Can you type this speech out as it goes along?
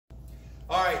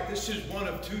All right, this is one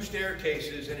of two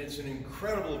staircases, and it's an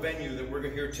incredible venue that we're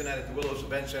here tonight at the Willows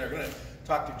Event Center. We're going to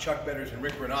talk to Chuck Betters and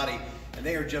Rick Renati, and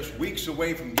they are just weeks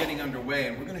away from getting underway,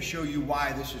 and we're going to show you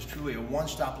why this is truly a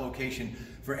one-stop location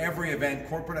for every event,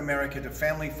 corporate America to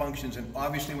family functions, and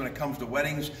obviously when it comes to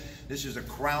weddings, this is a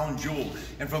crown jewel.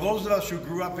 And for those of us who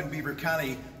grew up in Beaver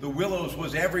County, the Willows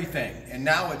was everything, and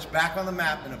now it's back on the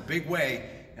map in a big way,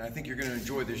 and I think you're going to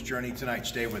enjoy this journey tonight.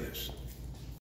 Stay with us.